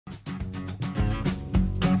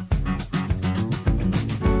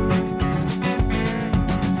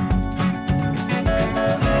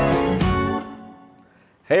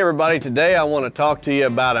Hey everybody, today I want to talk to you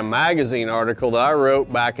about a magazine article that I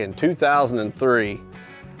wrote back in 2003.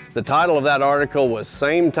 The title of that article was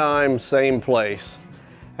Same Time, Same Place.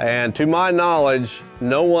 And to my knowledge,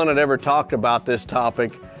 no one had ever talked about this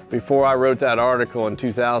topic before I wrote that article in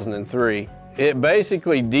 2003. It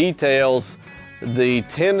basically details the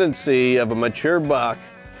tendency of a mature buck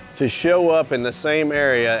to show up in the same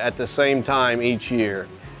area at the same time each year.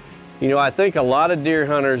 You know, I think a lot of deer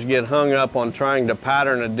hunters get hung up on trying to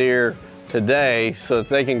pattern a deer today so that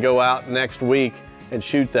they can go out next week and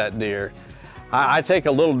shoot that deer. I take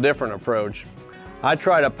a little different approach. I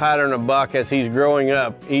try to pattern a buck as he's growing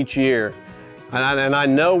up each year. And I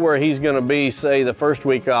know where he's going to be, say, the first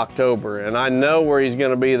week of October, and I know where he's going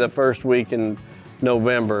to be the first week in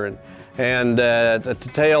November. And at the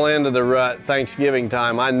tail end of the rut, Thanksgiving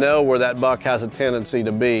time, I know where that buck has a tendency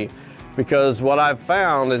to be. Because what I've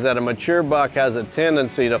found is that a mature buck has a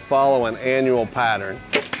tendency to follow an annual pattern.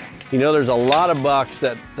 You know, there's a lot of bucks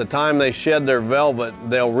that the time they shed their velvet,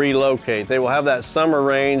 they'll relocate. They will have that summer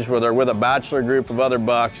range where they're with a bachelor group of other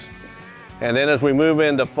bucks. And then as we move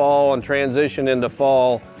into fall and transition into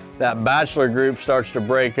fall, that bachelor group starts to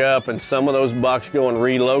break up and some of those bucks go and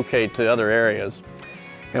relocate to other areas.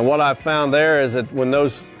 And what I've found there is that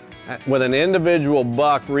when an individual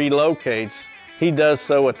buck relocates, he does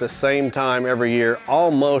so at the same time every year,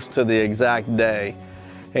 almost to the exact day.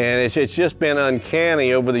 And it's just been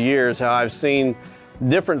uncanny over the years how I've seen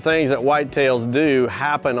different things that whitetails do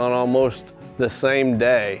happen on almost the same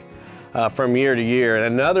day from year to year. And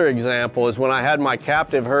another example is when I had my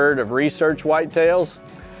captive herd of research whitetails,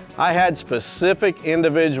 I had specific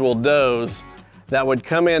individual does that would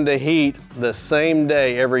come into heat the same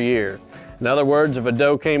day every year. In other words, if a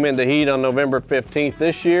doe came into heat on November 15th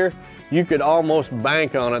this year, you could almost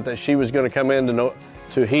bank on it that she was going to come into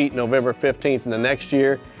heat November 15th in the next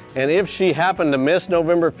year. And if she happened to miss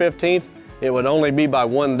November 15th, it would only be by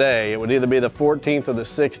one day. It would either be the 14th or the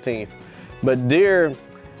 16th. But deer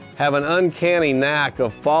have an uncanny knack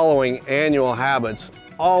of following annual habits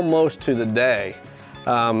almost to the day.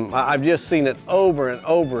 I've just seen it over and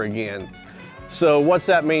over again. So what's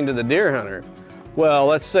that mean to the deer hunter? Well,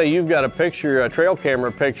 let's say you've got a trail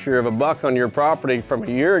camera picture of a buck on your property from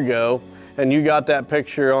a year ago, and you got that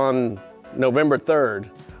picture on November 3rd.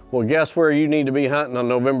 Well, guess where you need to be hunting on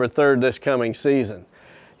November 3rd this coming season?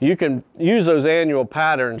 You can use those annual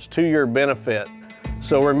patterns to your benefit.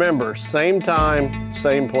 So remember, same time,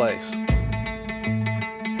 same place.